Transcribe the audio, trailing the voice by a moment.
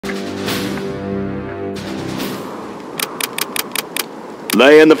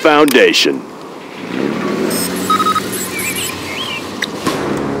Laying the foundation.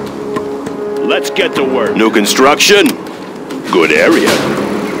 Let's get to work. New construction. Good area.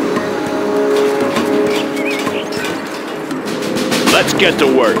 Let's get to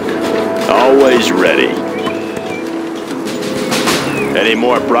work. Always ready. Any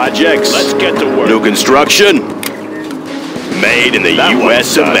more projects? Let's get to work. New construction. Made in the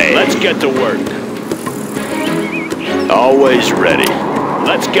US of A. Let's get to work. Always ready.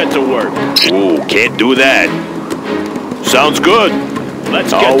 Let's get to work. Ooh, can't do that. Sounds good.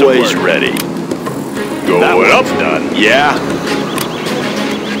 Let's get to work. Always ready. Going up. Done. Yeah.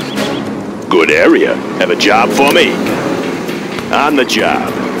 Good area. Have a job for me. On the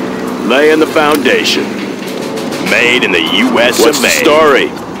job. Laying the foundation. Made in the US of A. What's the story?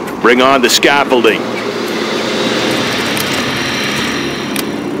 Bring on the scaffolding.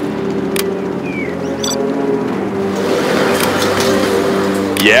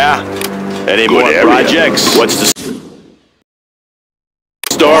 Yeah. Any more projects? What's the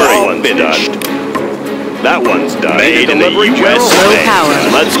story? Finished. That one's done. Made in the US of A.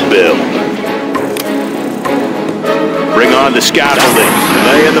 Let's build. Bring on the scaffolding.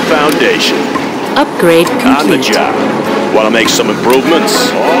 Laying the foundation. Upgrade complete. On the job. Want to make some improvements?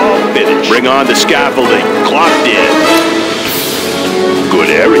 All finished. Bring on the scaffolding. Clocked in. Good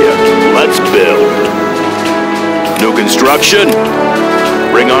area. Let's build. New construction.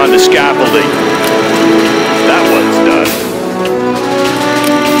 Bring on the scaffolding. That one's done.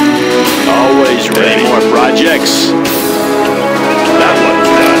 Always ready. Any more projects? That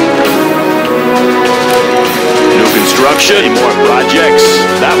one's done. New construction. Any more projects?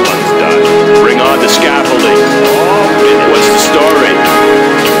 That one's done. Bring on the scaffolding. What's the story?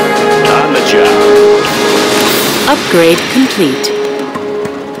 On the job. Upgrade complete.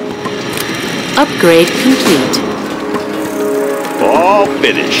 Upgrade complete. All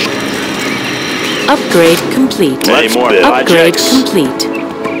finished. Upgrade complete. Any more Upgrade projects? complete.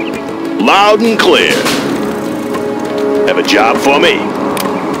 Loud and clear. Have a job for me.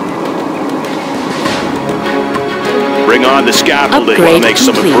 Bring on the scaffolding. Want to make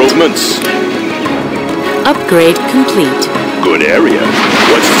some improvements? Upgrade complete. Good area.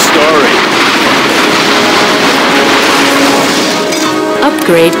 What's the story?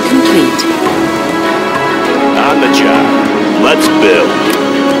 Upgrade complete. On the job. Let's build.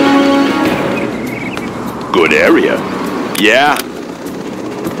 Good area. Yeah.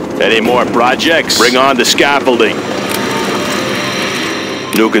 Any more projects? Bring on the scaffolding.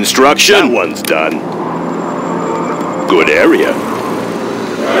 New construction? That one's done. Good area.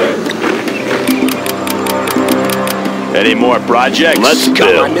 Any more projects? Let's build.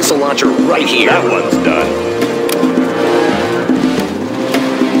 Got my missile launcher right here. That one's done.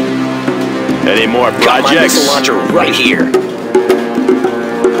 Any more projects? Got my missile launcher right here.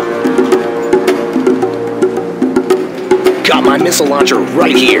 Got my missile launcher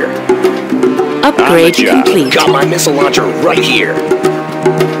right here. Upgrade complete. Got my missile launcher right here.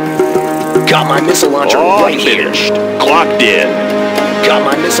 Got my missile launcher right finished. here. Clocked in. Got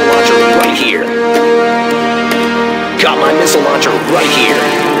my missile launcher right here. Got my missile launcher right here.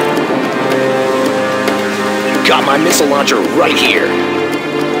 Got my missile launcher right here.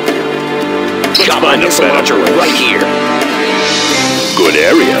 Got my missile launcher right here. Good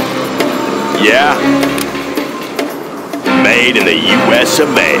area. Yeah. Made in the US of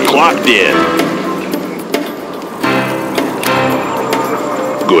A. Clocked in.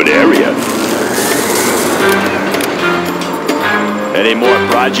 Good area. Any more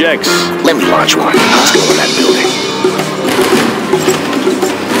projects? Let me launch one. Let's go in that building.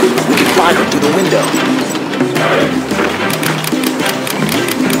 We can fire them through the window.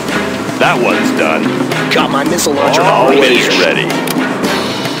 That one's done. Got my missile launcher right Always here. ready.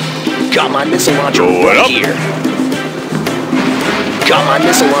 Got my missile launcher Going right up. here. Got my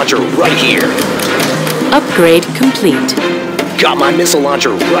missile launcher right here. Upgrade complete. Got my missile launcher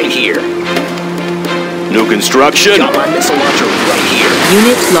right here. New construction? Got my missile launcher right here.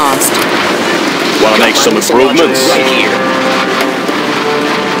 Unit lost. Want to make some improvements? Right here.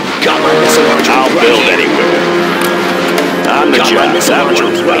 Got my missile launcher I'll right build here. anywhere. On the Got my job. missile That launcher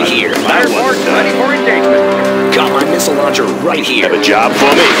one's right done. here. That one's done. for engagement. Got my missile launcher right here. Have a job for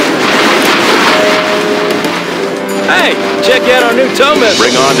me? Hey, check out our new tow missile.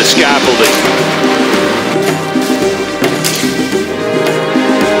 Bring on the scaffolding.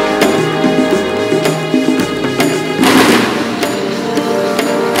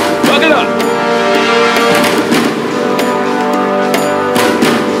 Plug it up.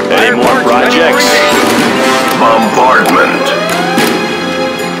 Any more projects? Bombardment.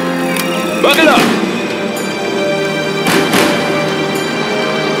 Plug it up.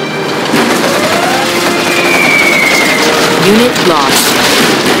 Unit lost.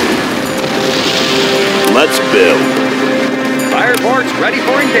 Let's build. Fire ports ready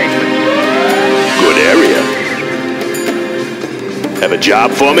for engagement. Good area. Have a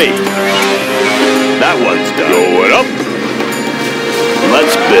job for me? That one's done. Going up.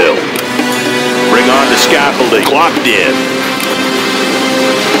 Let's build. Bring on the scaffolding. Clocked in.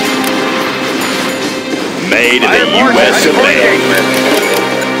 Made in Fire the ports U.S. ready of for A. engagement.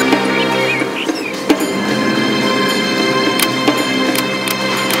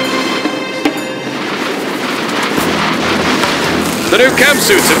 The new chem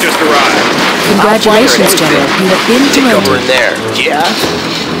suits have just arrived. Congratulations, General. You have been Over in promoted. there. Yeah?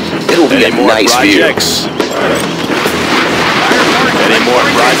 It'll be Any a more nice view. projects? Any more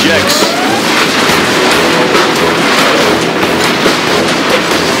projects?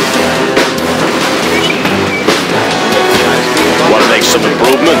 Want to make some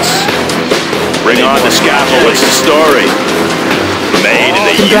improvements? Bring on the scaffold. What's the story? Made in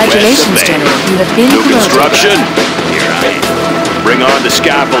the Congratulations, US of A. General. You have been New promoted. construction? Here I am. Bring on the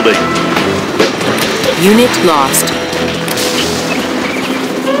scaffolding. Unit lost.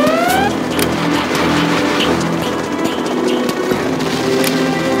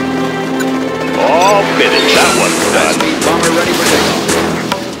 All finished. That one's done. High-speed bomber ready for takeoff.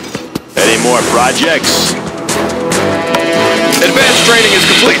 Any more projects? Advanced training is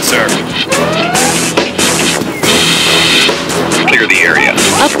complete, sir. Clear the area.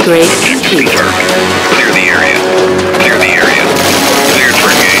 Upgrade complete. Clear the area. Clear the area. Cleared for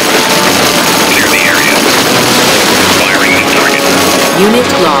engage. Clear the area. Firing on target. Unit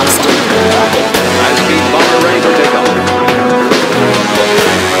lost. High-speed bomber ready for takeoff.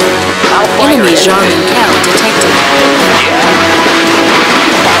 Enemy Jarman Cal detected.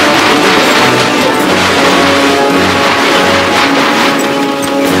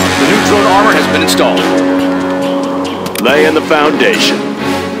 The new drone armor has been installed. Laying the foundation.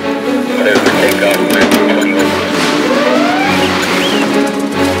 Clear for takeoff.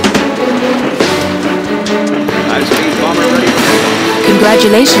 High-speed bomber ready for takeoff.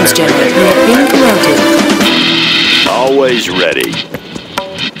 Congratulations, General. You have been promoted. Always ready.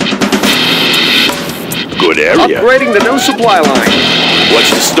 Good area. Upgrading the new supply line.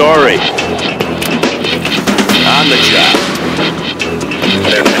 What's the story? On the job.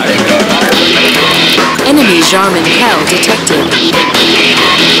 Clear for takeoff. Enemy Jarman Cal detected.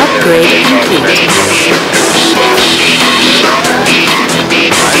 Upgrade complete.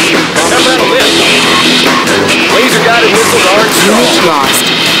 How about a lift? Laser-guided missiles are Unit installed. lost.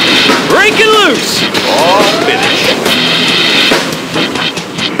 Breaking loose! All finished.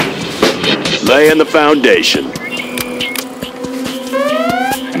 Laying the foundation.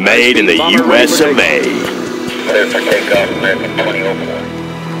 Made in the U.S. of A. Clear for takeoff. American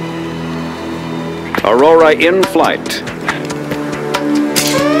 2004. Aurora in flight.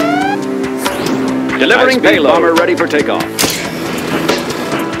 Delivering payload. Bomber ready for takeoff.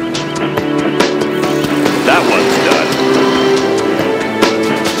 That one's done.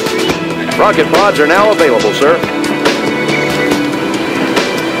 Rocket pods are now available, sir.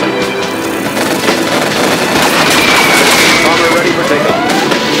 Bomber ready for takeoff.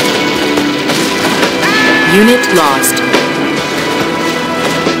 Unit lost.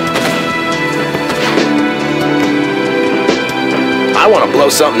 I want to blow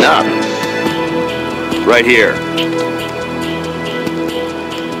something up. Right here.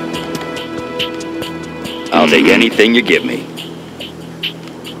 I'll take anything you give me.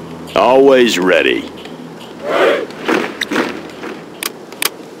 Always ready.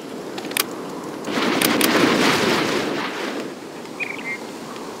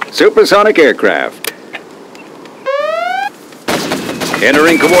 Supersonic aircraft.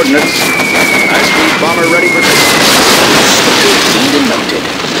 Entering coordinates. High-speed bomber ready for Cleaned and mounted.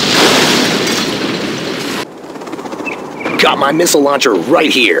 Got my missile launcher right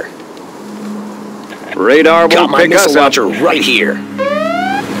here. radar. Got Won't my pick missile us up. launcher right here.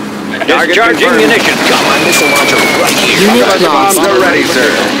 Target Discharging confirmed. munitions. Got my missile launcher right here. Unit Rocket bombs lost. are ready, sir.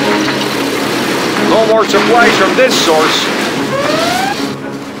 No more supplies from this source.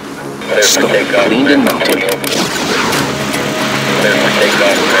 Cleaned and mounted.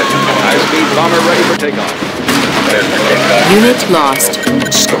 High-speed bomber ready for takeoff. Unit lost.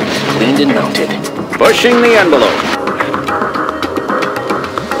 Scoped, cleaned and mounted. Pushing the envelope.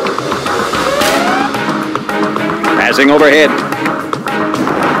 Passing overhead.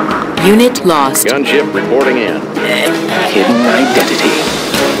 Unit lost. Gunship reporting in. Hidden identity.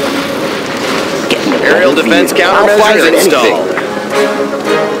 Getting a Aerial better defense view. I'll fire countermeasures at installed.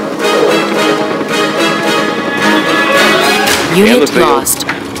 anything. Unit field. lost.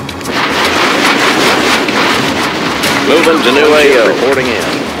 Moving to new AO. Reporting in.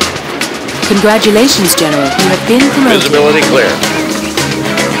 Congratulations, General. You have been promoted. Visibility clear.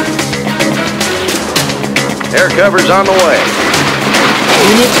 Air cover's on the way.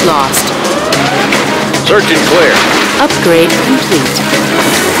 Unit lost. Search and clear. Upgrade complete.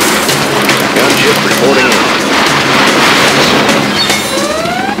 Gunship reporting in.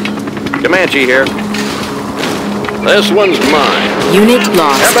 Comanche here. This one's mine. Unit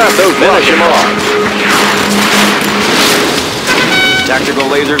lost. How about those finish him off? Tactical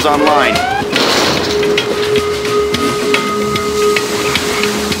lasers online.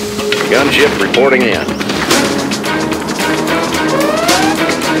 Gunship reporting in.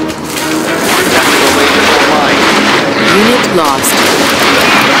 Tactical lasers online. Unit lost.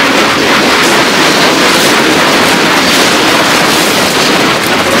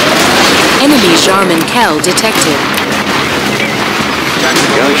 Enemy Jarman Kell detected.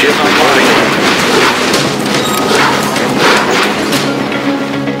 Gunship reporting in.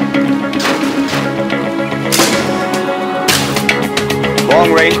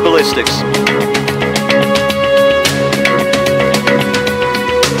 Long-range ballistics.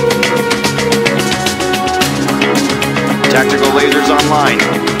 Tactical lasers online.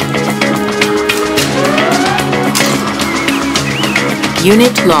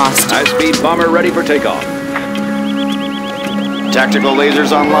 Unit lost. High-speed bomber ready for takeoff. Tactical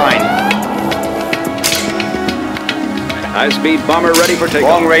lasers online. High-speed bomber ready for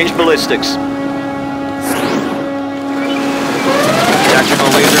takeoff. Long-range ballistics. Tactical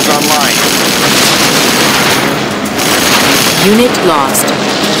lasers online. Unit lost.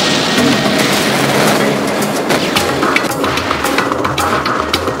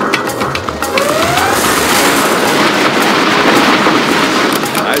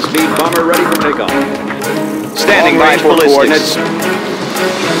 High-speed bomber ready for takeoff. Standing by for coordinates.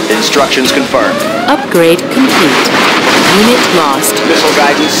 Instructions confirmed. Upgrade complete. Unit lost. Missile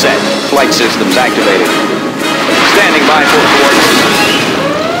guidance set. Flight systems activated. Standing by for coordinates.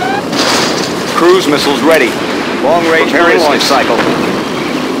 Cruise missiles ready. Long-range ballistics cycle.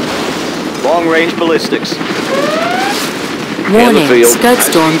 Long-range ballistics. Warning, field. Scud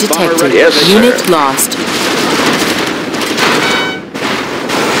storm detected. Yes, sir. Unit lost.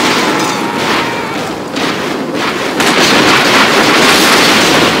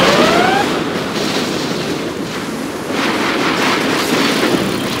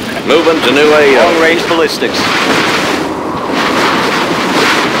 Moving to new AO. Long-range ballistics.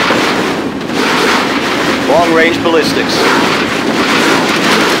 Long-range ballistics.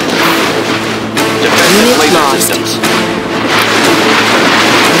 Defensive Unit laser lost. systems.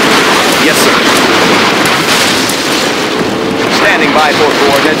 Yes, sir. Standing by for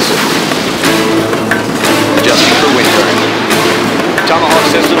coordinates. Adjusting for wind current. Tomahawk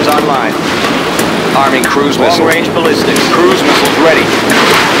systems online. Arming cruise missiles. Long-range ballistics. Cruise missiles ready.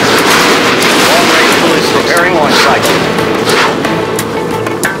 Long-range ballistics. Preparing launch cycle.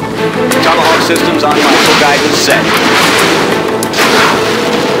 Tomahawk systems on missile guidance set.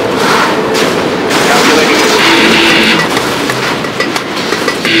 Calculating the speed.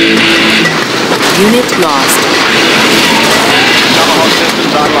 Unit lost. Tomahawk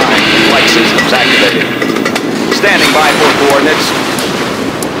systems online. Flight systems activated. Standing by for coordinates.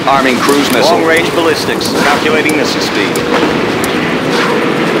 Arming cruise missile. Long-range ballistics. Calculating missile speed.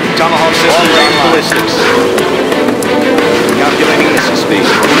 Tomahawk systems on ballistics. Calculating missile speed.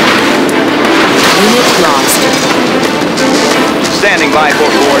 Unit lost. Standing by for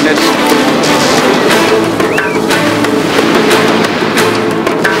coordinates.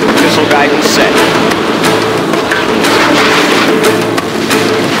 Missile guidance set.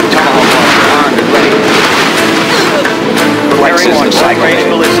 Tomahawk launcher armed and ready. Preparing launch cycle. Range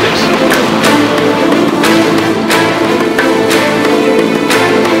ballistics.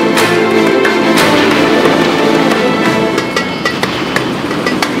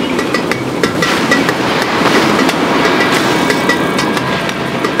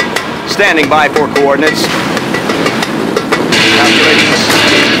 Standing by for coordinates. Calculating.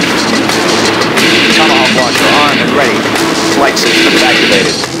 Tomahawk launcher armed and ready. Flight systems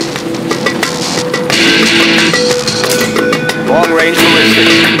activated. Long-range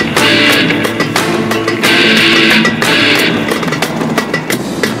ballistics.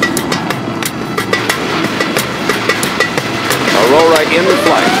 Aurora in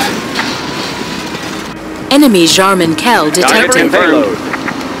flight. Enemy Jarman Kell Target detected. and payload.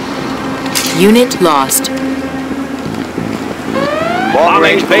 Unit lost.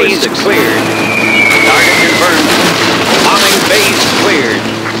 Long-range phase cleared. Target confirmed. Bombing phase cleared.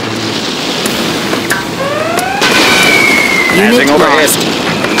 Unit Passing overhead. lost.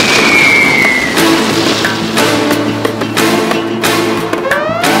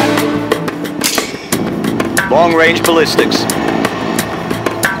 Long-range ballistics.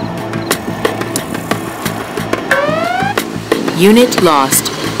 Unit lost.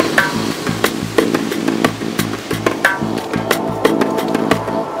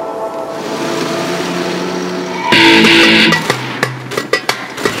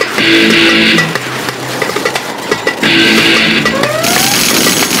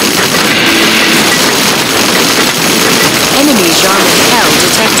 Enemy Jarman Hell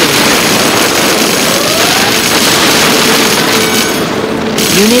detected.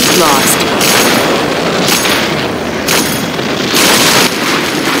 Unit lost.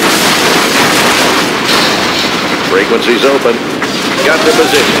 Frequency's open. Got the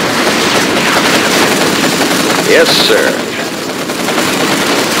position. Yes, sir.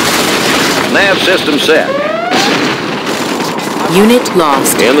 Nav system set. Unit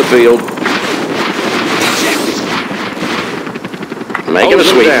lost. In the field. Making a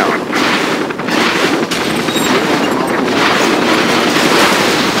sweep. Down.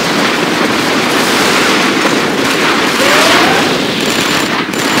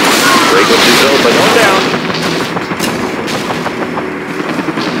 Frequency's open. On down.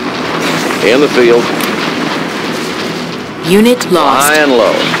 In the field. Unit lost. High and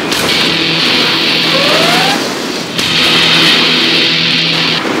low.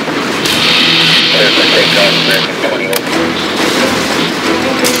 There's a takeoff American 20 over.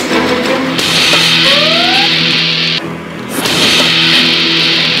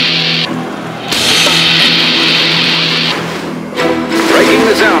 Breaking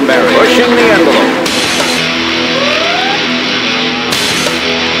the sound barrier. Pushing the envelope.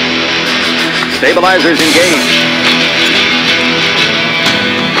 Stabilizers engaged.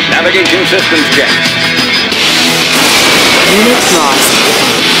 Navigation systems checked. Unit lost.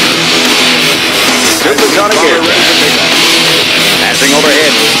 Supersonic air. Passing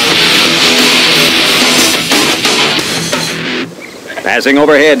overhead. Passing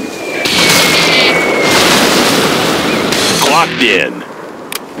overhead. Clocked in.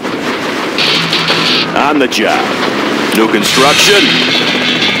 On the job. New construction.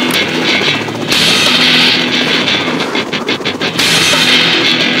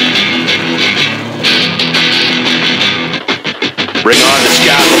 Bring on the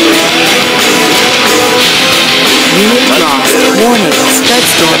scaffolding. Unit lost. Warning. Scud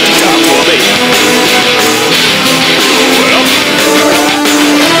storm Top detected. for me. Well,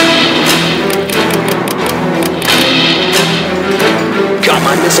 Got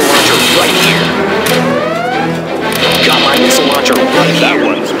my missile launcher right here. Got my missile launcher right that here.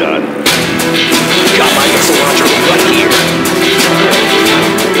 one's done. Got my missile launcher right here.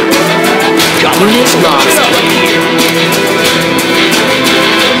 Got my Unit missile launcher lost. right here.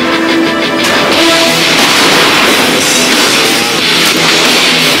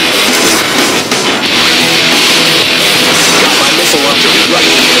 Got my missile launcher right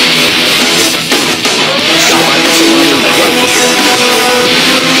here. Got my missile launcher right here.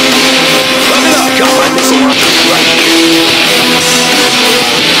 Got my missile launcher right here.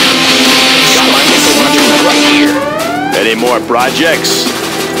 Got my missile launcher right here. Any more projects?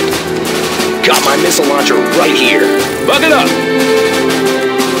 Got my missile launcher right here. Bug it up.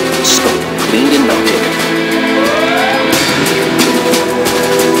 Scope cleaned and mounted.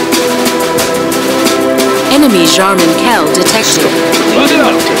 Enemy Jarman Kell detected. Cleaned and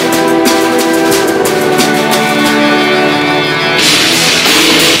mounted.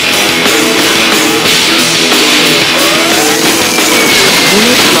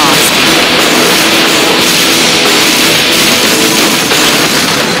 Unit lost.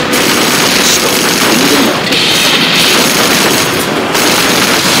 Scope cleaned and mounted.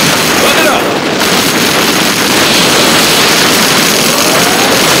 Bug it up.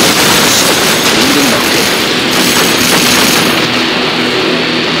 Cleaned and mounted.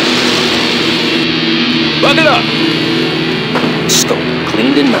 Bug it up. Scope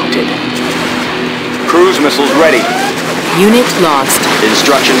cleaned and mounted. Cruise missiles ready. Unit lost.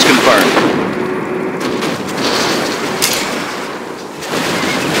 Instructions confirmed.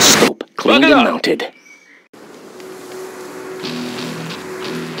 Scope cleaned it and up. mounted.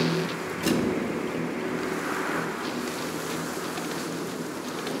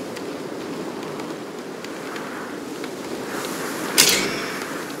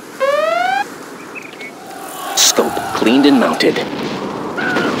 Scope cleaned and mounted.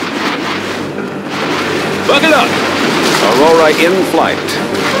 Bug it up. Aurora in flight.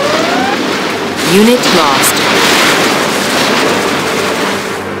 Unit lost.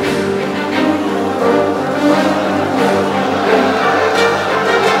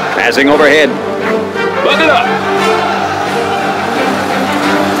 Passing overhead. Bug it up.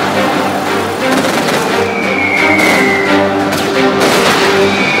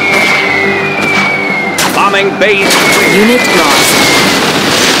 Incoming base clear. Unit lost.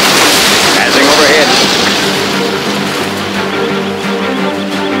 Passing overhead.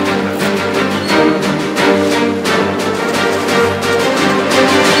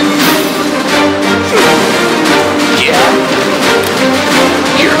 Yeah.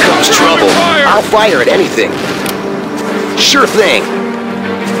 Here comes trouble. I'll fire at anything. Sure thing.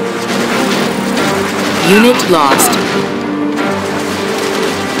 Unit lost.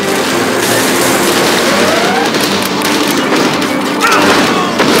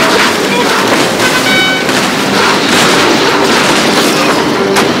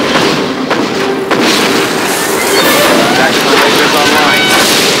 Tactical lasers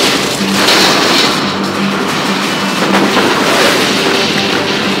online.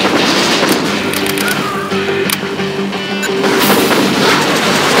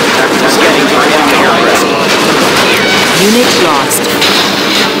 Scanning for enemy aircraft. Unit lost.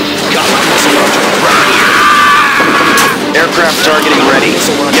 Got my missile launcher right here. Aircraft targeting ready.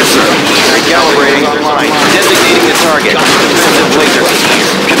 Yes, sir. Recalibrating online. Designating the target. Sensitive laser.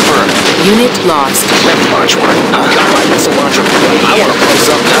 Confirmed. Unit lost. Let me launch one. Got my missile launcher right here. I want to blow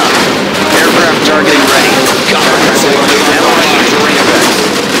something up. Aircraft targeting ready. Got my missile launcher right Analyzing here. terrain effects.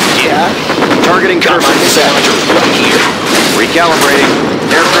 Yeah. Targeting Got my cursor missile set. launcher right here. Recalibrating.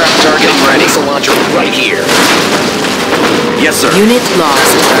 Aircraft targeting Got my ready. missile launcher right here. Yes, sir. Unit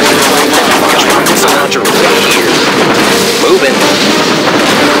lost. Got my missile launcher right here. Moving.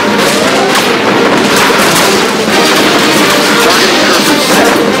 Targeting cursor set.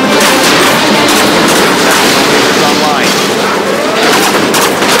 Lasers online.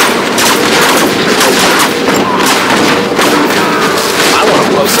 I want to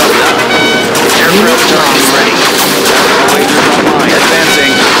blow something up. Aircraft targeting ready. Lasers online.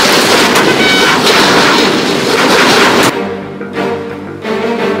 Advancing.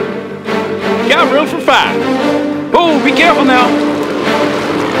 Got room for 5. Oh, be careful now.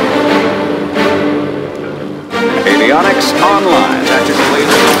 Avionics online. Tactical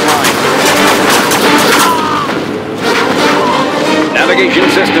lasers online. Navigation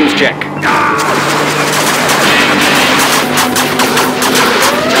systems check.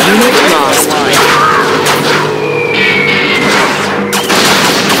 Unit lost.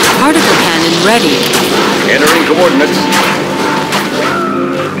 Particle cannon ready. Entering coordinates.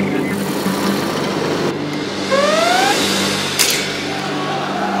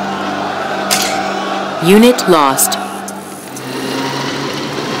 Unit lost.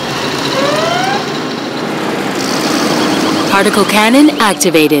 Particle cannon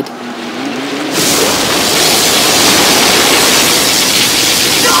activated.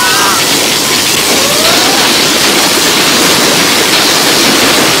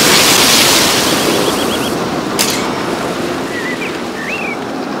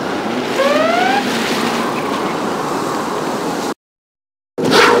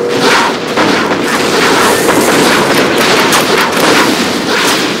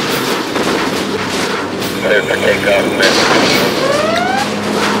 Clear for takeoff, man.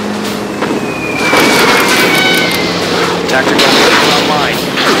 Tactical lasers online.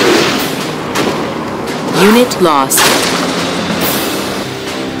 Unit lost.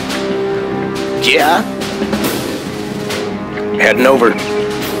 Yeah. Heading over.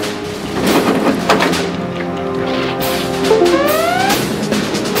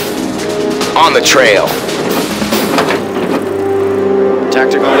 On the trail.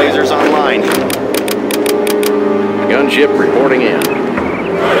 Tactical lasers online. Gunship reporting in.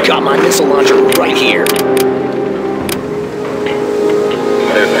 Got my missile launcher right here.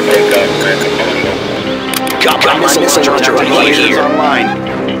 Clear for takeoff, man. Got my missile launcher right Lasers here. online.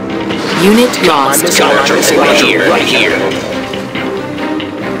 Unit My lost. missile launcher right here. Right here.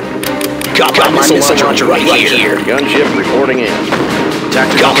 Got my missile launcher right here. Gunship reporting in.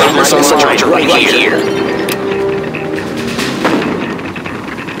 Tactical Got my lasers missile online. launcher right here.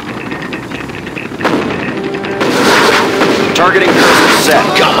 Targeting cursor set.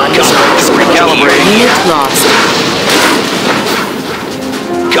 Got my missile launcher right Recalibrating. here. Unit lost.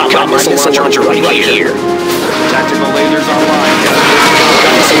 Got my missile launcher right here. Tactical lasers online.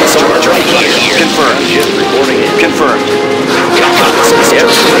 Got my missile launcher right here. Confirmed. Gunship reporting in. Confirmed. Got my missile launcher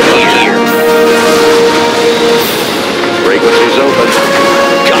right here. Frequencies open.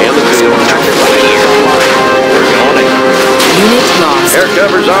 Got In my the missile field. launcher right here. We're on it. Unit lost. Air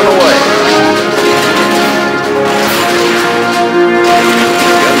cover's on the way.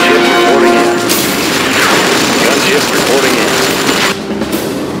 Gunship reporting in. Gunship reporting in.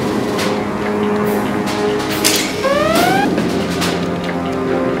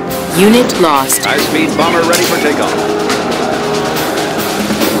 Unit lost. High-speed bomber ready for takeoff.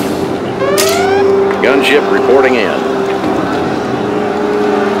 Gunship reporting in.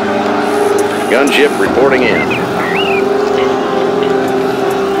 Gunship reporting in.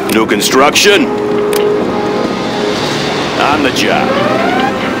 New construction. On the job.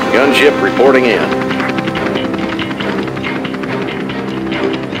 Gunship reporting in.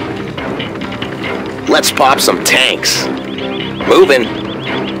 Let's pop some tanks. Moving.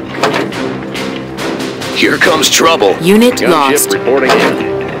 Here comes trouble. Unit Gunship lost. reporting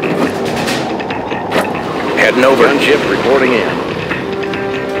in. Heading over. Gunship reporting in.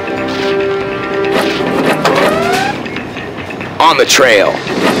 On the trail.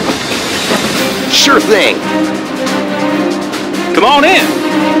 Sure thing. Come on in.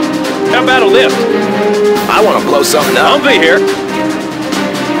 How about a lift? I want to blow something up. Humvee here.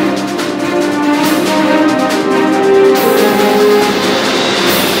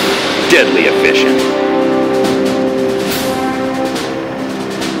 Deadly efficient.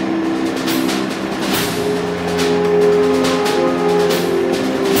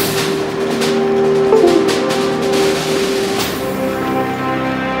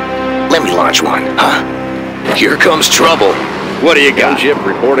 Let me launch one, huh? Here comes trouble. What do you got? Gunship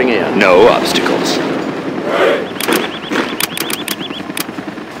reporting in. No obstacles.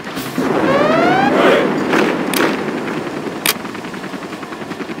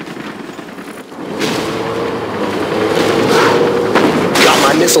 Got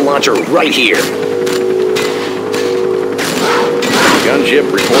my missile launcher right here. Gunship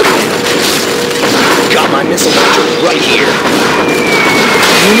reporting in. Got my missile launcher right here.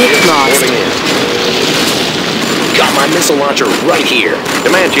 Unit lost. Reporting in. Got my missile launcher right here.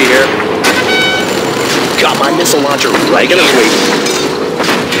 Comanche here. Got my missile launcher right Making a here. sweep.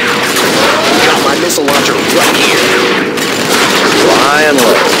 Got my missile launcher right here. Flying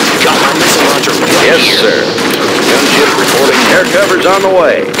low. Got my missile launcher right Yes, here. sir. Gunship reporting. Air cover's on the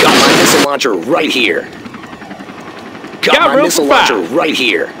way. Got my missile launcher right here. Got Got my room missile for five. launcher right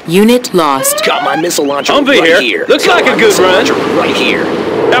here. Unit lost. Got my missile launcher Humvee right here. here. Looks Got like a my good missile run. launcher right here.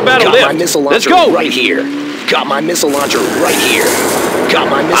 How about a Got lift? my missile Let's launcher go. right here. Got my missile launcher right here. Got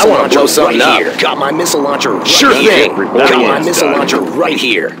my I missile wanna launcher blow something right up. here. Got my missile launcher right Sure here. thing. Reporting Got in. my missile Done. launcher right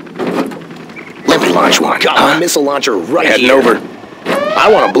here. Let me launch one. Got my missile launcher right Heading here. over. I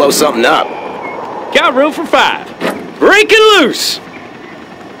want to blow something up. Got room for 5. Breaking loose.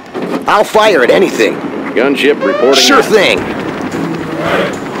 I'll fire at anything. Gunship reporting Sure in. thing.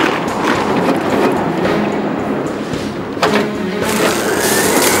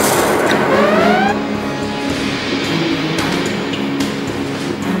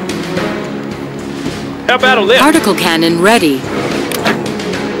 How about a lift? Particle cannon ready.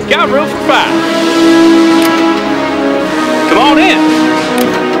 Got room for 5. Come on in.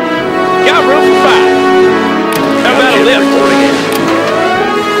 Got room for 5. How about a Gunship lift? reporting in.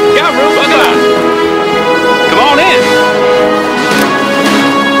 Got room for 5. Come on in.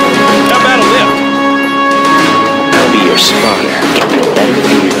 How about a lift? I'll be your spawner. Getting a better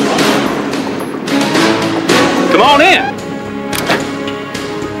view. Come on in.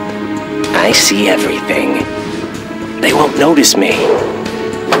 I see everything. They won't notice me.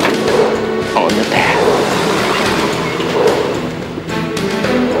 On the path.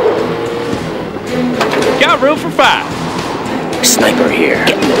 Got room for 5. Sniper here.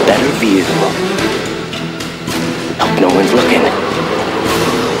 Getting a better view. Hope no one's looking.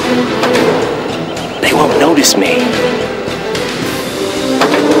 They won't notice me.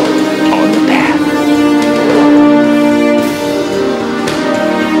 On the path.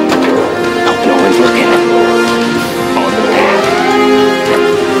 Hope no one's looking. On the path.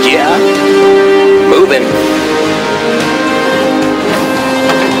 Yeah. Moving.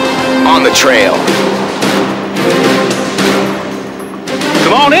 On the trail.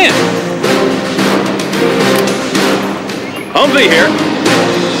 Come on in. Humvee here.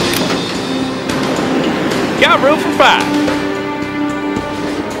 Got room for 5.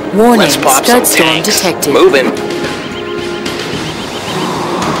 Warning, Let's pop some scud storm tanks. detected. Moving.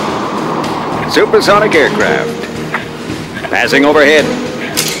 Supersonic aircraft. Passing overhead.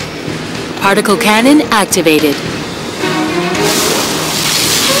 Particle cannon activated.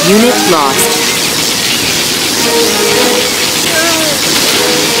 Unit lost.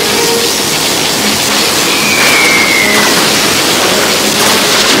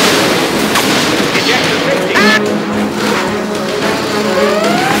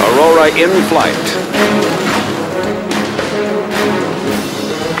 Aurora in flight.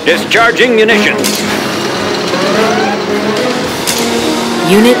 Discharging munitions.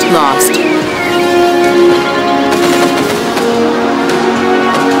 Unit lost.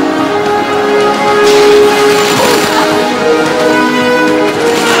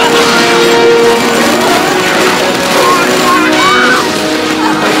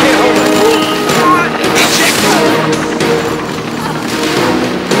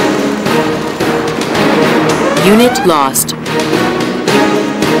 Unit lost.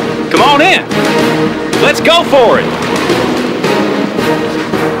 Come on in. Let's go for it.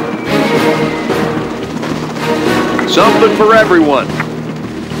 Something for everyone.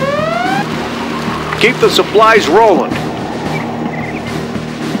 Keep the supplies rolling.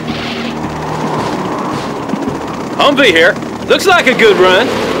 Humvee here. Looks like a good run.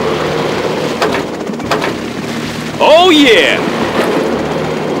 Oh, yeah.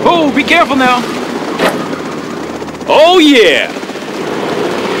 Oh, be careful now. Oh, yeah.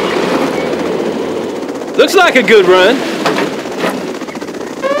 Looks like a good run.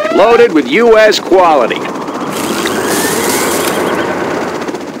 Loaded with U.S. quality.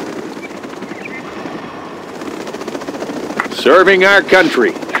 Serving our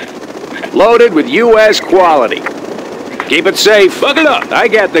country. Loaded with U.S. quality. Keep it safe. Buckle up. I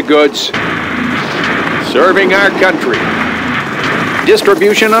got the goods. Serving our country.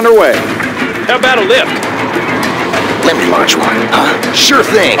 Distribution underway. How about a lift? Let me launch one. Huh? Sure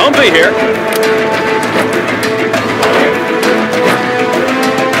thing. Humvee here.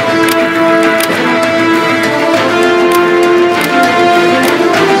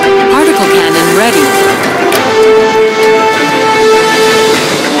 Particle cannon ready.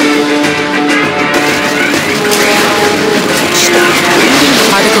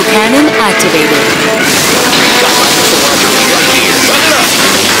 Particle cannon activated.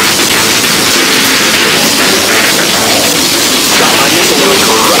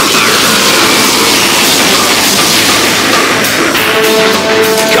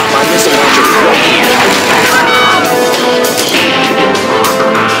 Got my missile launcher right here.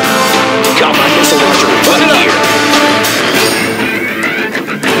 Got my missile launcher right here.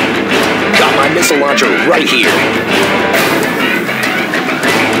 Got my missile launcher right here.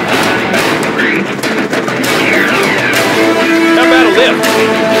 How about a lift?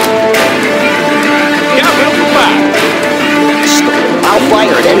 Got room for 5. I'll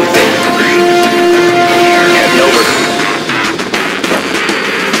fire at anything. Heading over.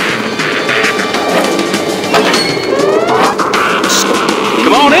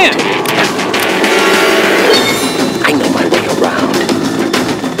 Come on in. I know my way around.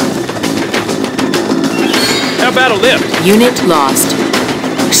 How about a lift? Unit lost.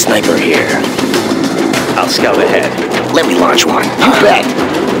 Sniper here. I'll scout ahead. Let me launch one. You bet.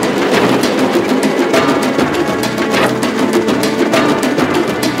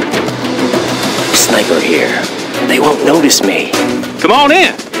 Sniper here. They won't notice me. Come on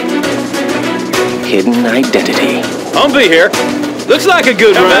in. Hidden identity. Humvee here. Looks like a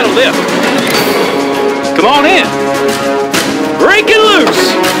good run. How about a lift? Come on in. Break it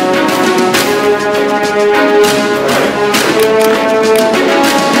loose.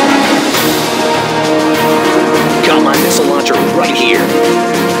 Got my missile launcher right here.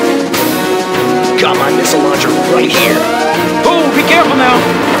 Got my missile launcher right here. Oh, be careful now.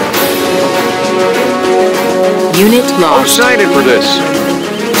 Unit I'm lost. excited for this.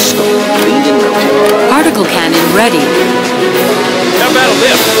 Lead and rotate. Particle cannon ready. How about a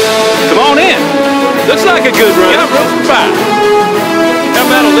lift? Come on in. Looks like a good run. Got room for 5. How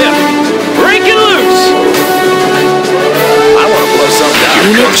about a lift? Break it loose. I want to blow something up.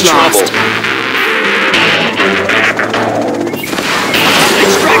 Here Unit comes lost. trouble.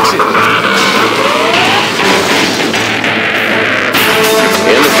 Extraction.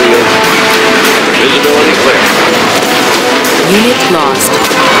 In the field. Visibility clear. Unit lost.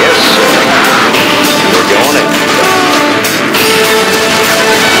 Yes, sir. We're going in.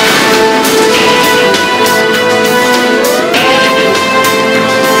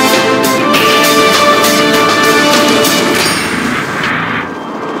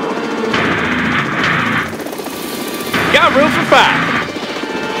 Got room for 5.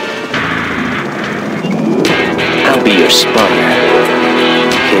 I'll be your spawner.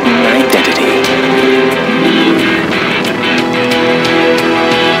 Hidden identity.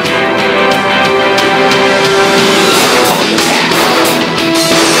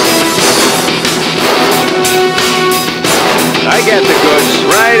 I got the goods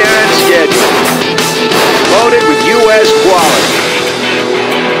right on schedule. Loaded with U.S. quality.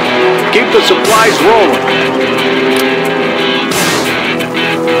 Keep the supplies rolling.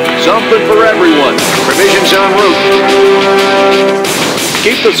 Something for everyone. Provisions en route.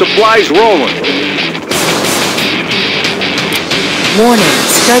 Keep the supplies rolling. Warning,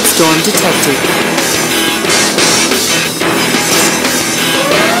 scud storm detected.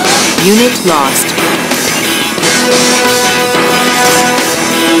 Unit lost.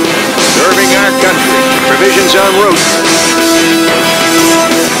 Serving our country. Provisions en route.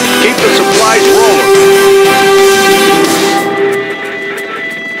 Keep the supplies rolling.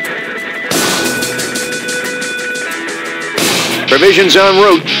 Provisions en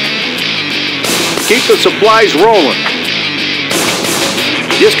route. Keep the supplies rolling.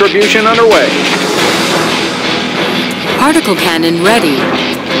 Distribution underway. Particle cannon ready.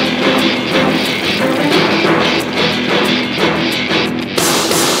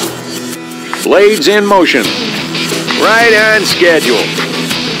 Blades in motion. Right on schedule.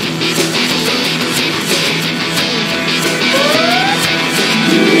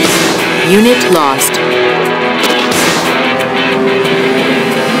 Unit lost.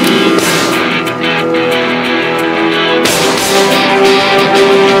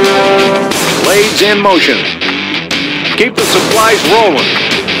 Blades in motion. Keep the supplies rolling.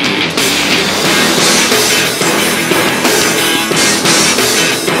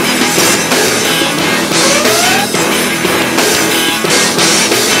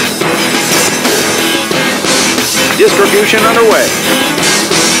 Distribution underway.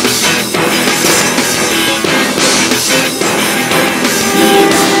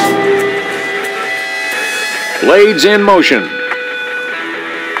 Blades in motion.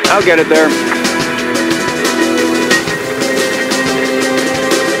 I'll get it there.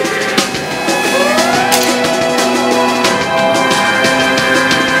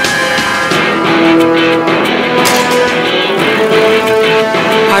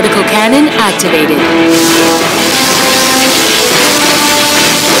 Particle cannon activated.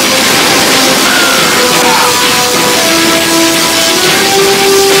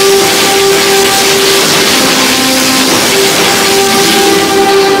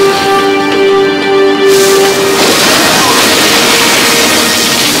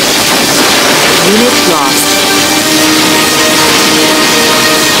 Unit lost.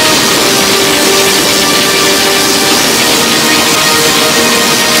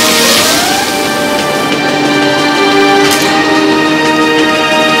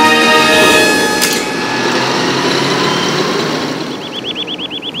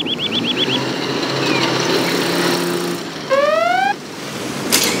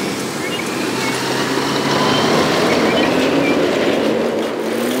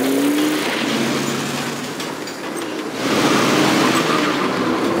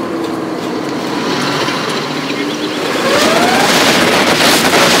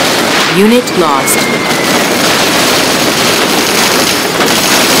 Unit lost.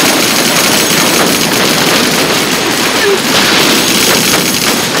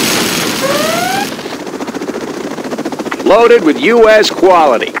 Loaded with U.S.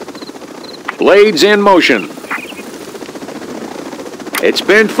 quality. Blades in motion. It's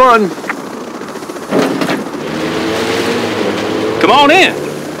been fun. Come on in.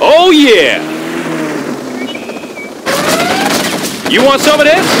 Oh, yeah. You want some of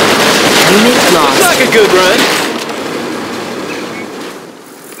this? Unit lost. Looks like a good run.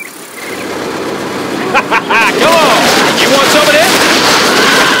 Come on. You want some of this?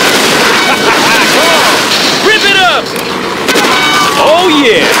 Come on. Rip it up. Oh,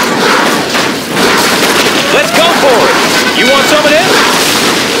 yeah. Let's go for it. You want some of this?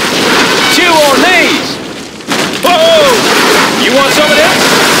 Chew on these. Whoa. You want some of this?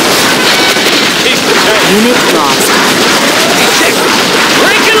 Keep the tank. Unit lost.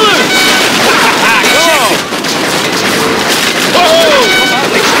 Break it loose! Come on! Whoa!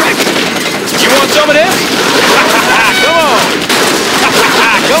 You want some of this? Come on!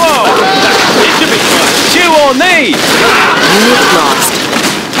 Come on! It should be fun. Chew on these! Unit lost.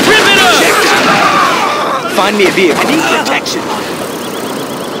 Rip it up! Find me a vehicle. I need protection.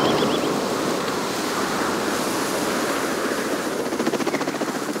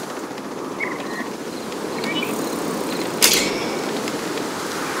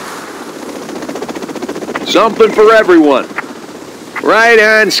 Something for everyone. Right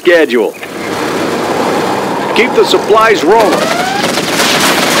on schedule. Keep the supplies rolling.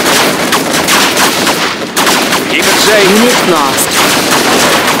 Keep it safe. Unit lost.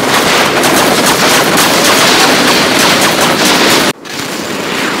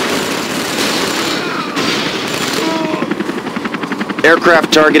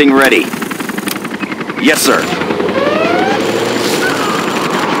 Aircraft targeting ready. Yes, sir.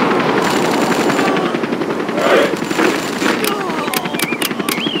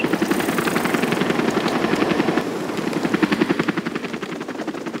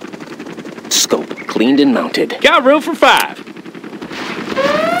 Scope cleaned and mounted. Got room for 5.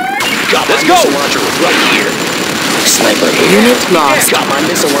 Got Let's my go. missile launcher right here. Sniper here. Unit lost. Got my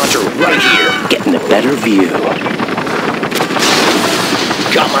missile launcher right here. Getting a better view.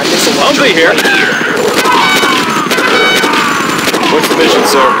 Got my missile I'll launcher be here. right here. What's the mission,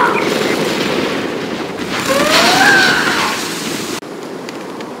 sir?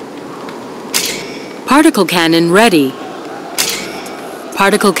 Particle cannon ready.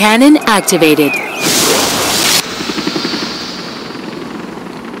 Particle cannon activated.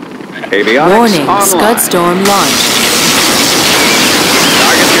 Avionics Warning, online. Scud Storm launched.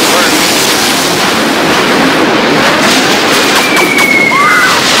 Target confirmed.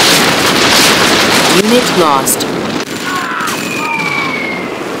 Unit lost.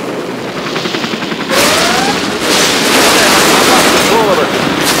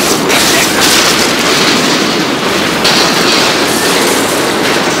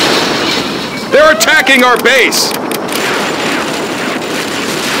 They're attacking our base!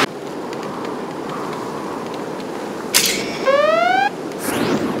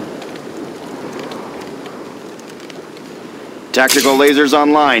 Tactical lasers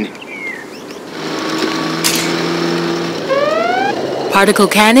online. Particle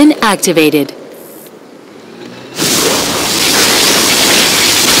cannon activated.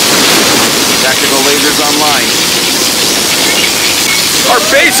 Tactical lasers online. Our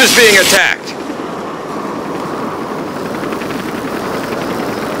base is being attacked!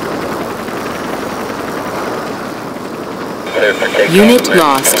 Unit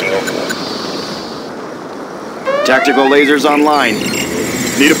lost. Tactical lasers online.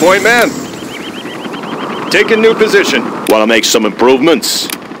 Need a point, man? Take a new position. Want to make some improvements?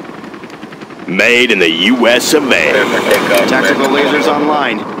 Made in the U.S. of A. Tactical lasers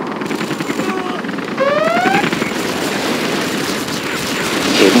online.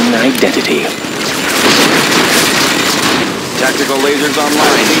 Hidden identity. Tactical lasers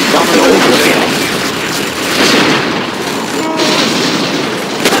online.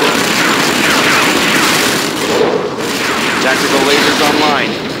 Tactical lasers online.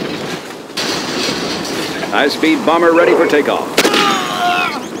 High-speed bomber ready for takeoff.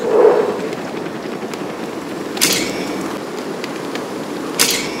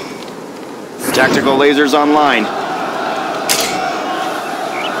 Tactical lasers online.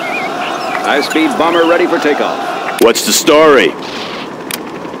 High-speed bomber ready for takeoff. What's the story?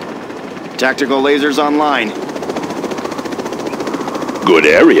 Tactical lasers online. Good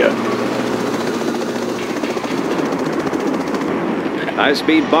area.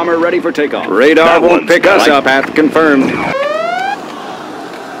 High-speed bomber ready for takeoff. Radar That won't one's pick us right. up. Path confirmed.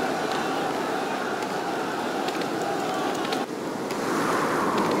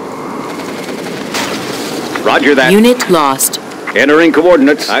 Roger that. Unit lost. Entering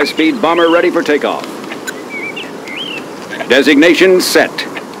coordinates. High-speed bomber ready for takeoff. Designation set.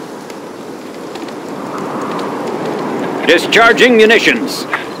 Discharging munitions.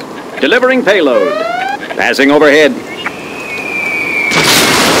 Delivering payload. Passing overhead.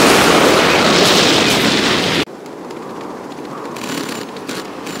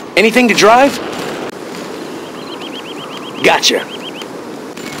 Anything to drive? Gotcha.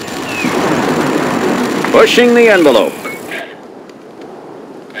 Pushing the envelope.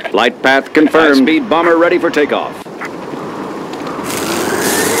 Flight path confirmed. High-speed bomber ready for takeoff.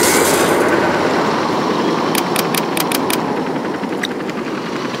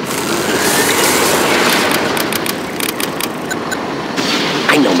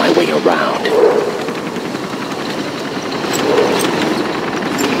 I know my way around.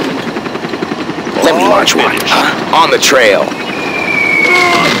 Let me launch one. On the trail.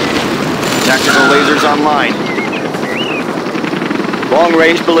 Tactical lasers online.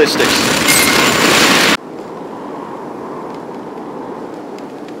 Long-range ballistics.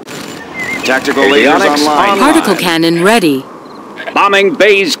 Tactical lasers Avionics online. Particle cannon ready. Bombing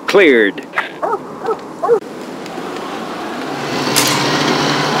bays cleared.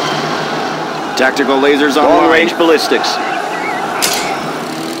 Tactical lasers online. Long-range ballistics.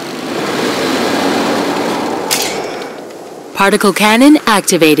 Particle cannon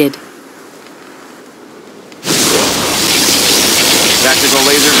activated. Tactical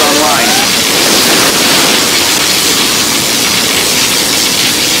lasers online.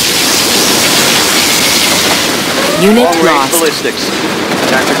 Unit Long-range lost. ballistics.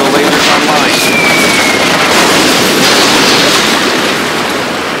 Tactical lasers online.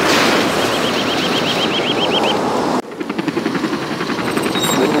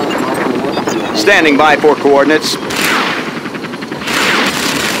 Standing by for coordinates.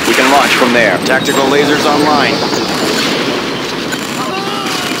 We can launch from there. Tactical lasers online.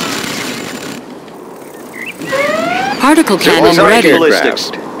 Particle cannon Long-range ready.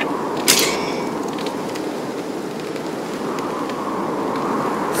 ballistics.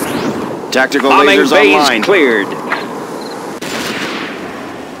 Tactical Bombing lasers bays online. cleared.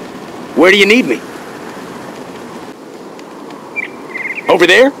 Where do you need me? Over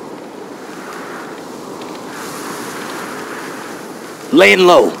there? Laying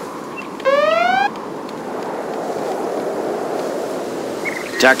low.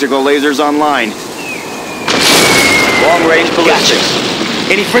 Tactical lasers online. Long-range ballistics.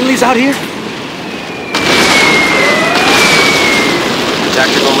 Any friendlies out here?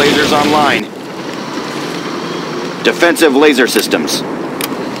 Tactical lasers online. Defensive laser systems.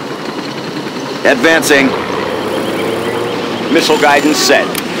 Advancing. Missile guidance set.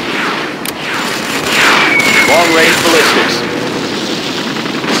 Long-range ballistics.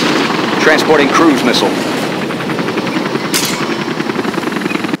 Transporting cruise missile.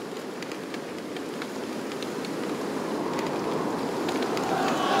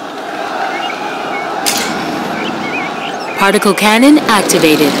 Particle cannon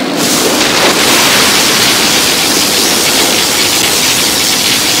activated.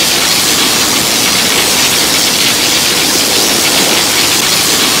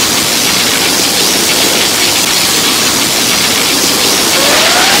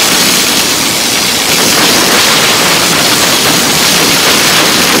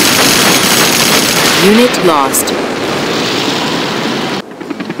 Unit lost.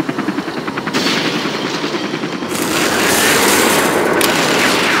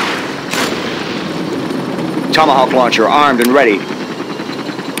 Tomahawk launcher armed and ready.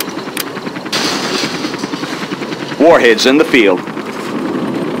 Warheads in the field.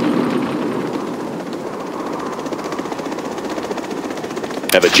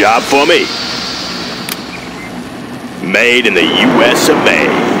 Have a job for me? Made in the US of A.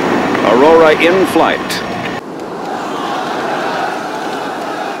 Aurora in flight.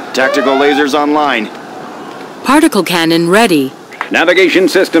 Tactical lasers online. Particle cannon ready. Navigation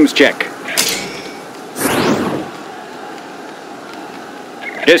systems check.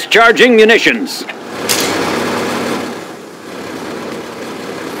 Discharging munitions.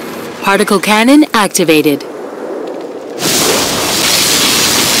 Particle cannon activated.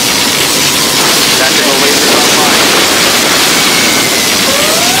 Tactical lasers online.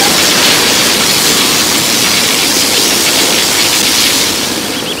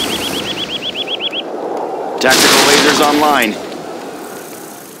 Tactical lasers online.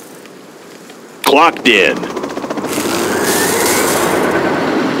 Clocked in.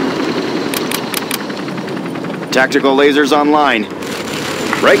 Tactical lasers online.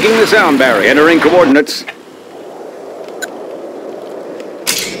 Breaking the sound barrier. Entering coordinates.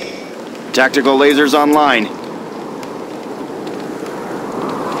 Tactical lasers online.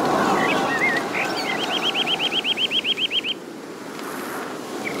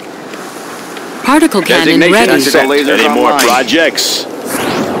 Particle cannon Designation ready. set. Tactical lasers Any more online. projects?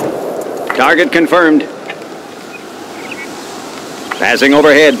 Target confirmed. Passing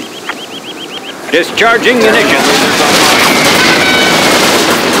overhead. Discharging munitions.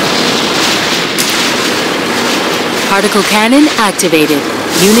 Particle cannon activated.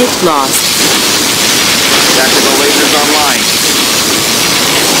 Unit lost. Tactical lasers online.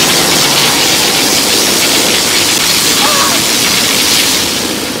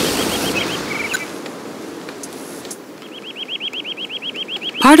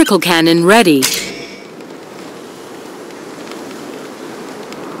 Particle cannon ready.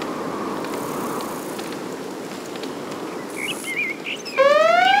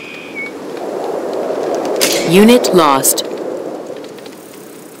 Unit lost.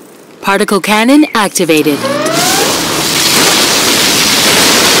 Particle cannon activated.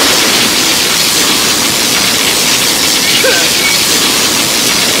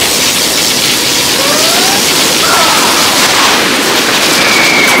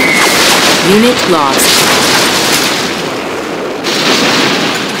 Unit lost.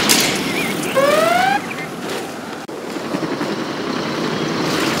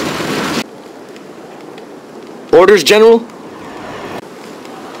 Orders, General?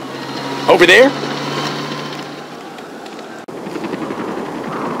 Over there?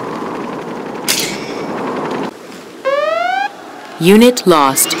 Unit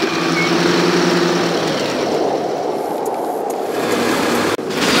lost.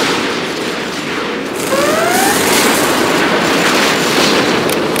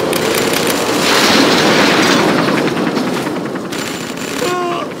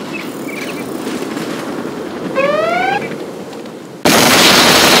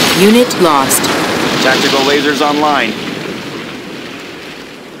 Unit lost. Tactical lasers online.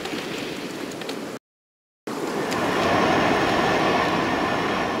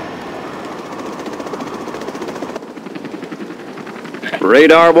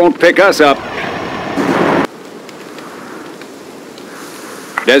 Radar won't pick us up.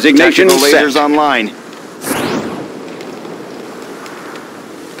 Designation Tactical lasers set. online.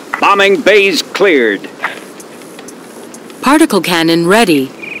 Bombing bays cleared. Particle cannon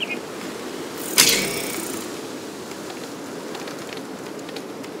ready.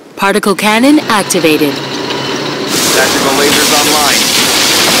 Particle cannon activated. Tactical lasers online.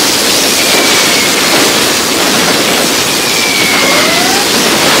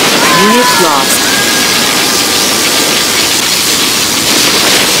 Unit lost.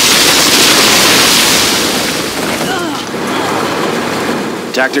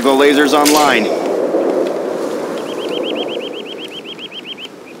 Tactical lasers online.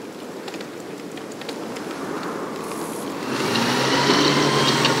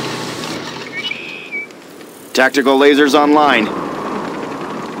 Tactical lasers online.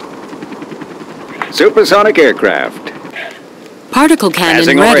 Supersonic aircraft. Particle cannon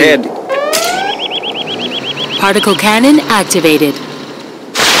Passing ready. overhead. Particle cannon activated.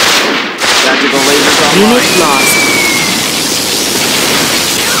 Tactical lasers online. Unit lost.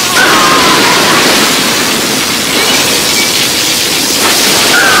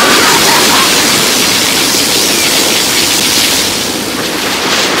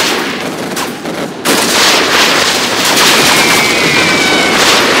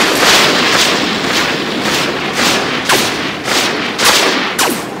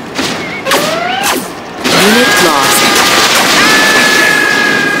 Unit lost.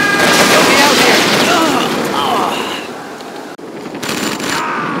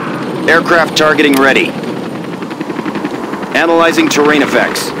 Aircraft targeting ready. Analyzing terrain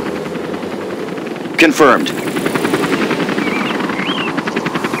effects. Confirmed.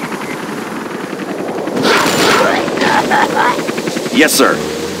 Yes, sir.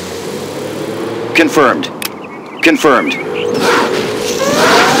 Confirmed. Confirmed.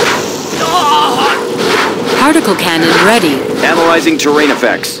 Particle cannon ready. Analyzing terrain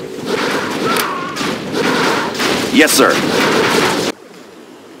effects. Yes, sir.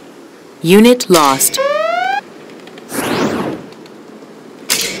 Unit lost.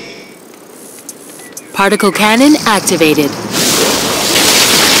 Particle cannon activated.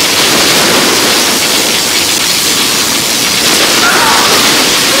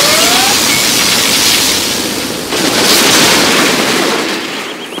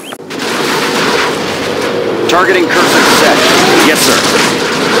 Targeting cursor set. Yes,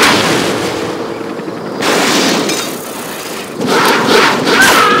 sir.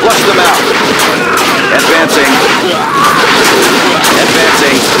 Flush them out. Advancing.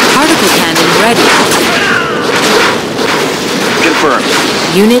 Advancing. Particle cannon ready.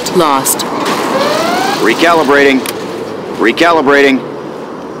 Confirmed. Unit lost. Recalibrating. Recalibrating.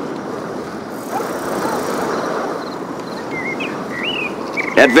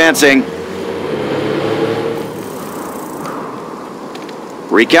 Advancing.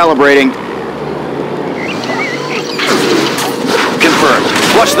 Recalibrating. Confirmed.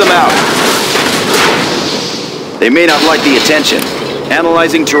 Flush them out. They may not like the attention.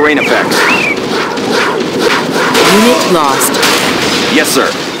 Analyzing terrain effects. Unit lost. Yes, sir.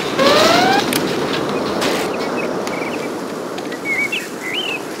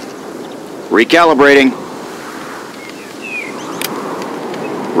 Recalibrating.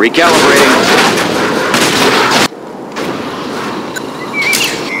 Recalibrating.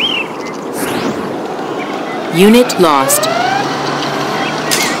 Unit lost.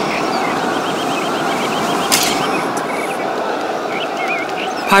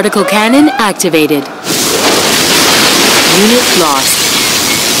 Particle cannon activated. Unit lost.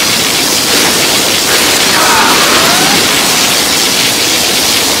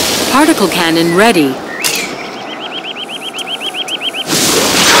 Particle cannon ready.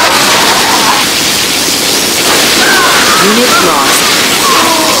 Unit lost.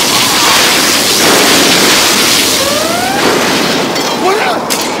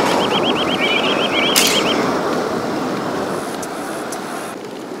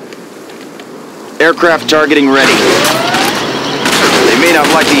 Aircraft targeting ready. They may not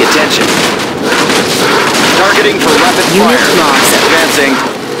like the attention. Targeting for rapid Unit fire. lost. Advancing.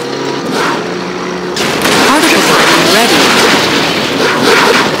 Particle cannon ready.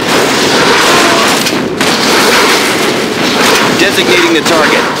 Designating the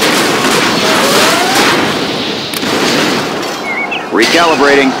target.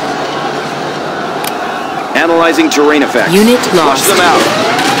 Recalibrating. Analyzing terrain effects. Unit Flush lost. them out.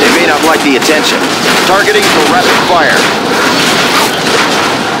 They may not like the attention. Targeting for rapid fire.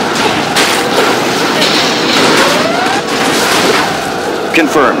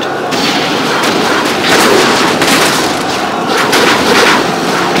 Confirmed.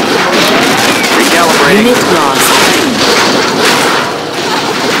 Recalibrating. Unit lost.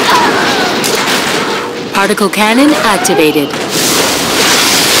 Particle cannon activated.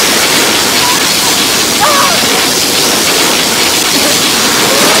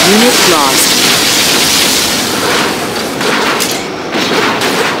 Unit lost.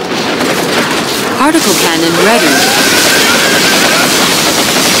 Particle cannon ready.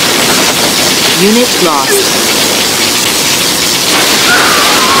 Unit lost.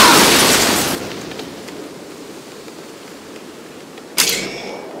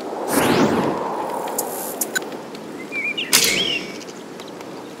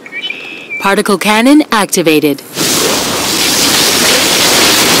 Particle cannon activated.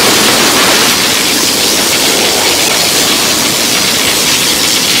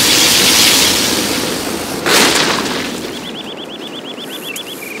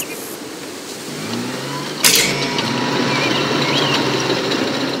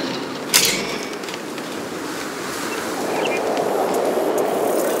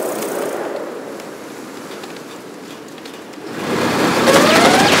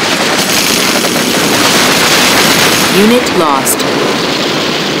 Unit lost.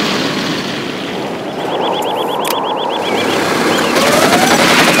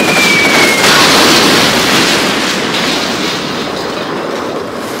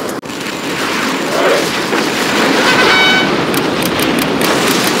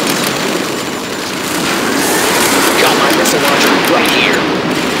 Got my missile launcher right here.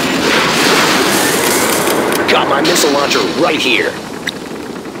 Got my missile launcher right here.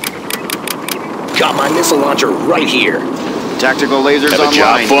 Got my missile launcher right here. Tactical lasers Have a online.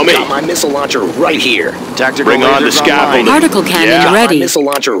 job for me. Got my missile launcher right here. Tactical Bring on the lasers scaffolding. online. Particle cannon Yeah. Got my ready. missile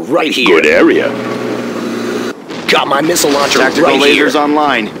launcher right here. Good area. Got my missile launcher Tactical right here. lasers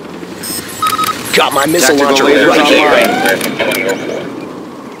online. Got my missile Tactical launcher lasers right online.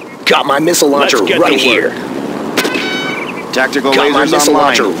 here. Got my missile launcher Let's get right to work. here. Tactical Got my lasers missile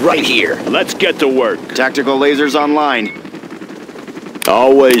launcher online. right here. Let's get to work. Tactical lasers online.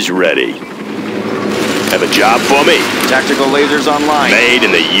 Always ready. Have a job for me. Tactical lasers online. Made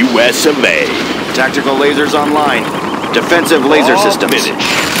in the US of A. Tactical lasers online. Defensive laser All systems. finished.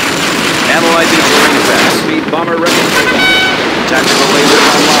 Analyzing terrain effects. Speed bomber ready. Tactical lasers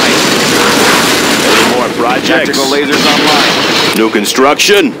online. Any more projects? Tactical lasers online. New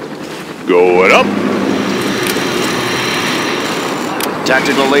construction. Going up.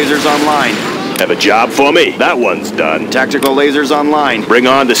 Tactical lasers online. Have a job for me. That one's done. Tactical lasers online. Bring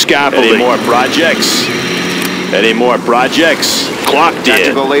on the scaffolding. Any more projects? Any more projects? Clocked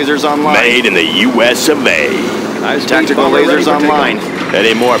Tactical in. lasers online. Made in the US of A. Tactical lasers online.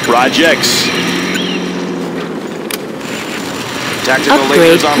 Any more projects? Tactical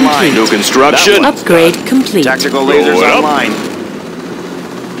Upgrade lasers online. complete. New construction. Upgrade complete. Tactical lasers Going up. online.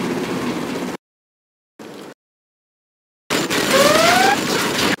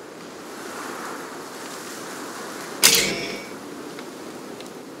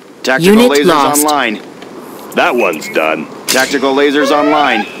 Tactical Unit lasers lost. online. That one's done. Tactical lasers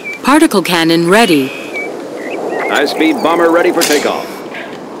online. Particle cannon ready. High-speed bomber ready for takeoff.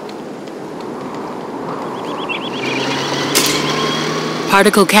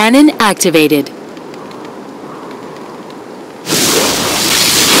 Particle cannon activated.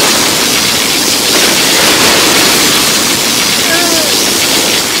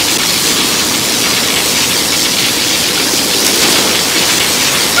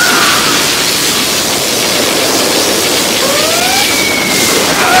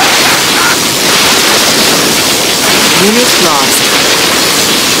 Unit lost.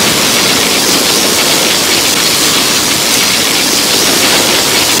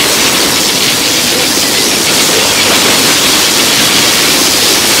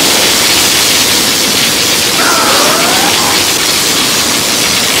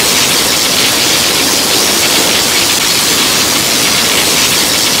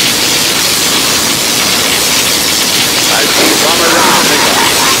 High-speed bomber ready for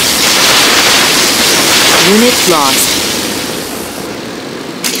takeoff. Unit lost.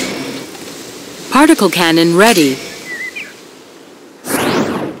 Particle cannon ready.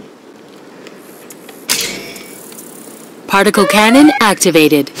 Particle cannon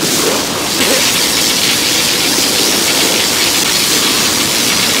activated.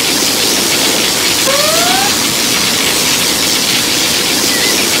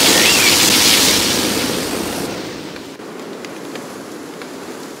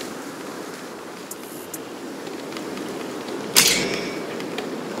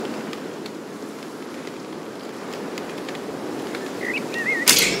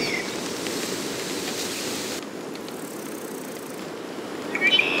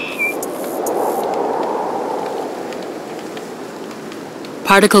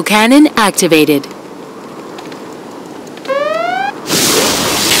 Particle cannon activated.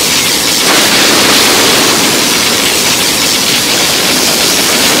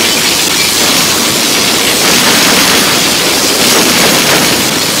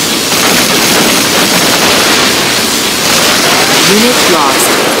 Unit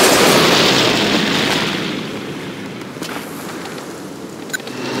lost.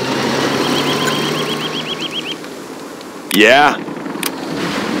 Yeah.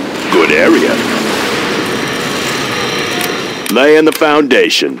 Good area. Laying the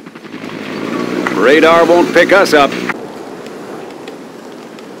foundation. Radar won't pick us up.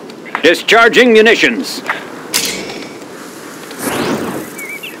 Discharging munitions.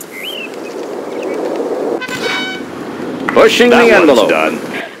 Pushing That the envelope. one's done.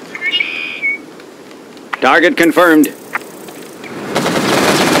 Target confirmed. Aurora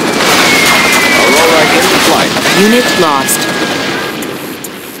in flight. Unit lost.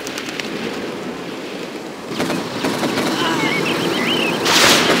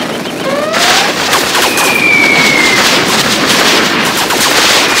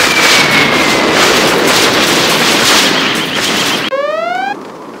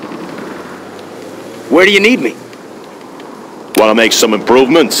 Where do you need me? Want to make some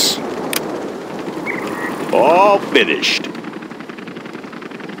improvements? All finished.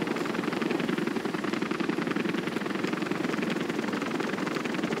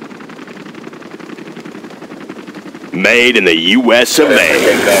 Made in the U.S. of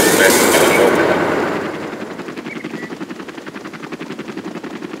A.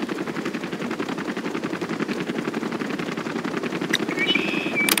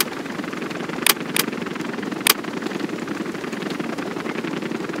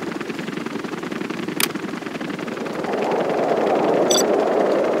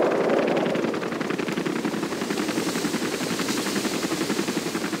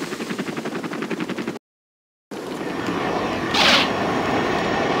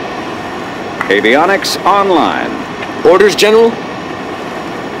 Avionics online. Orders, General?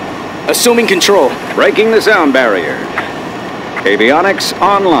 Assuming control. Breaking the sound barrier. Avionics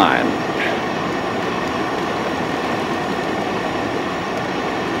online.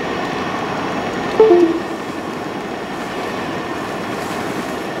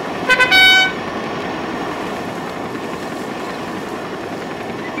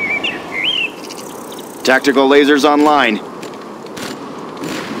 Tactical lasers online.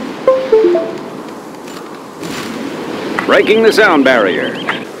 Breaking the sound barrier.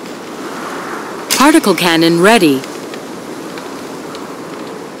 Particle cannon ready.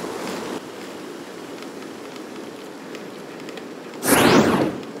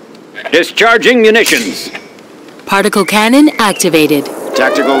 Discharging munitions. Particle cannon activated.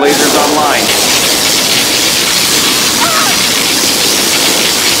 Tactical lasers online.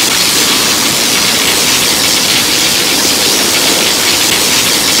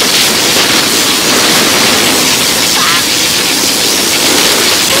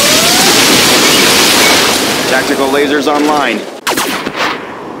 Tactical lasers online.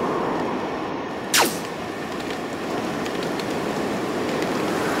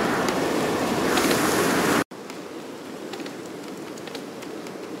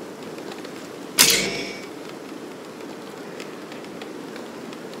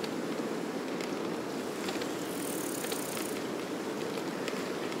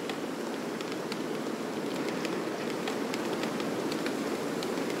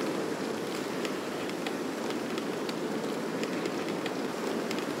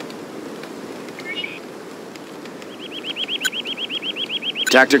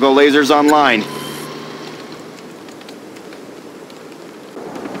 Tactical lasers online.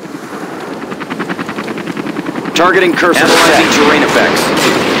 Targeting cursor. Analyzing terrain effects.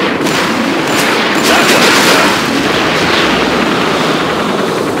 That one's done.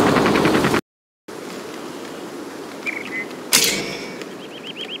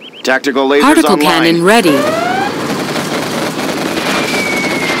 Tactical lasers Particle online. cannon ready.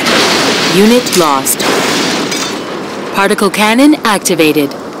 Unit lost. Particle cannon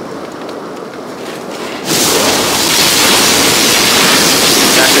activated.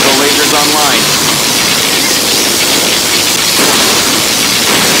 Tactical lasers online.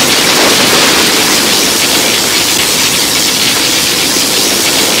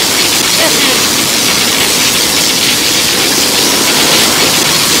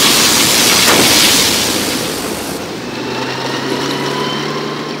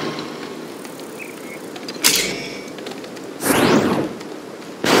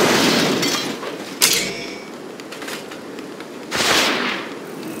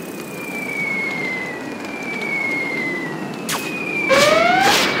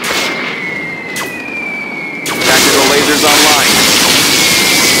 Lasers online.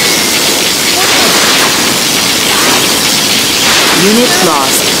 Unit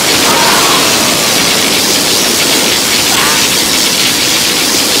lost.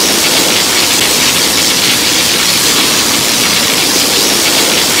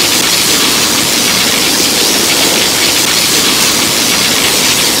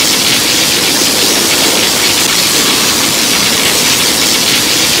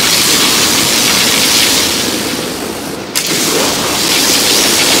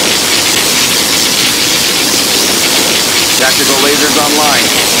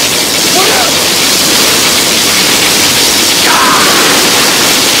 online.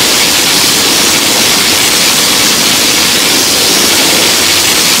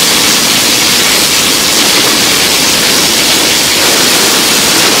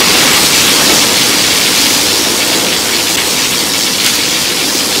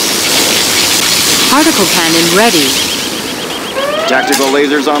 Particle cannon ready. Tactical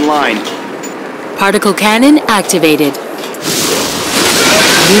lasers online. Particle cannon activated.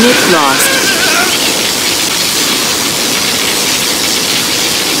 Unit lost.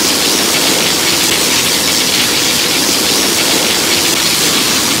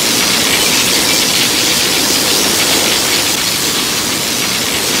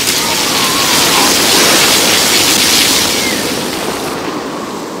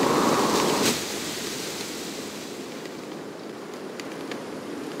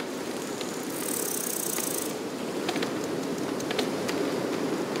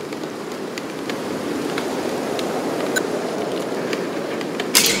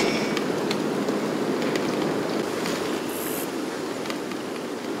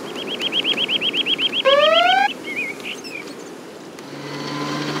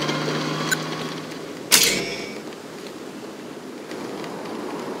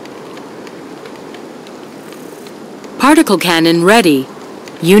 Particle cannon ready.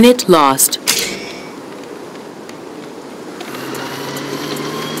 Unit lost.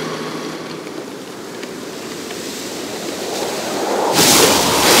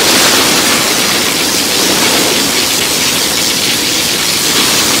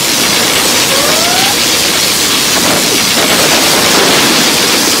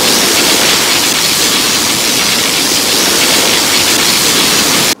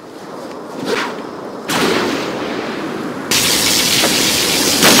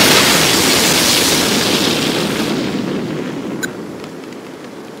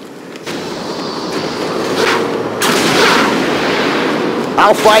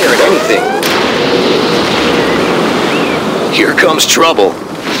 I'll fire at anything. Here comes trouble.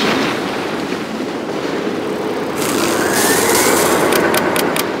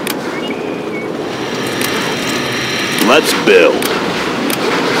 Let's build.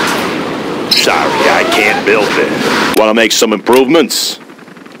 Sorry, I can't build it. Want to make some improvements?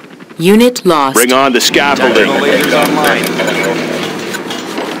 Unit lost. Bring on the scaffolding. Tactical lasers online.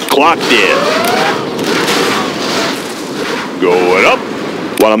 Clocked in. Going up.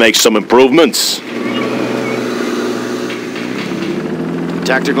 Want to make some improvements?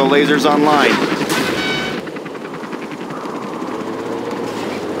 Tactical lasers online.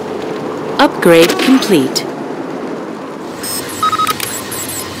 Upgrade complete.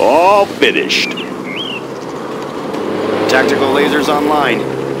 All finished. Tactical lasers online.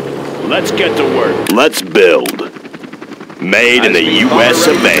 Let's get to work. Let's build. Made in the U.S.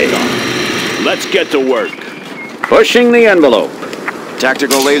 of A. Let's get to work. Pushing the envelope.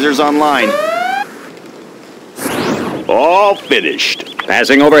 Tactical lasers online. All finished.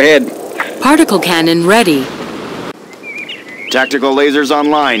 Passing overhead. Particle cannon ready. Tactical lasers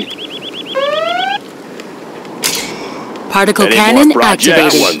online. Particle Any cannon more projects? That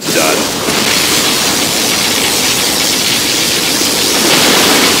activated. one's done.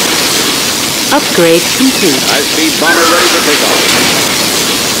 Upgrade complete. High-speed bomber ready for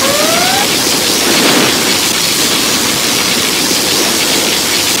takeoff.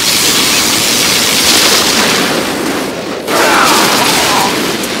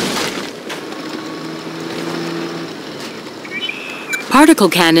 Particle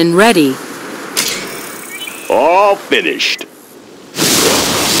cannon ready. All finished.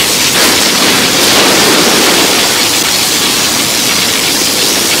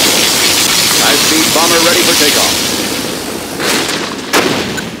 High-speed bomber ready for takeoff.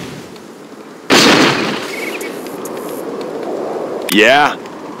 Yeah.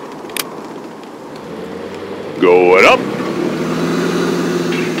 Going up.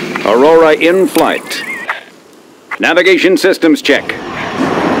 Aurora in flight. Navigation systems check.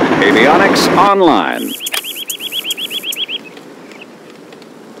 Avionics online.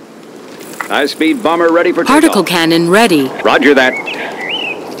 High-speed bomber ready for Particle takeoff. cannon ready. Roger that.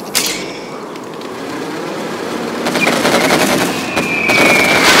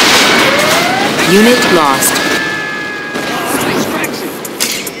 Unit lost.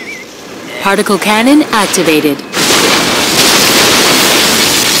 Particle cannon activated.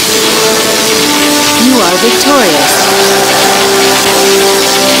 You are victorious.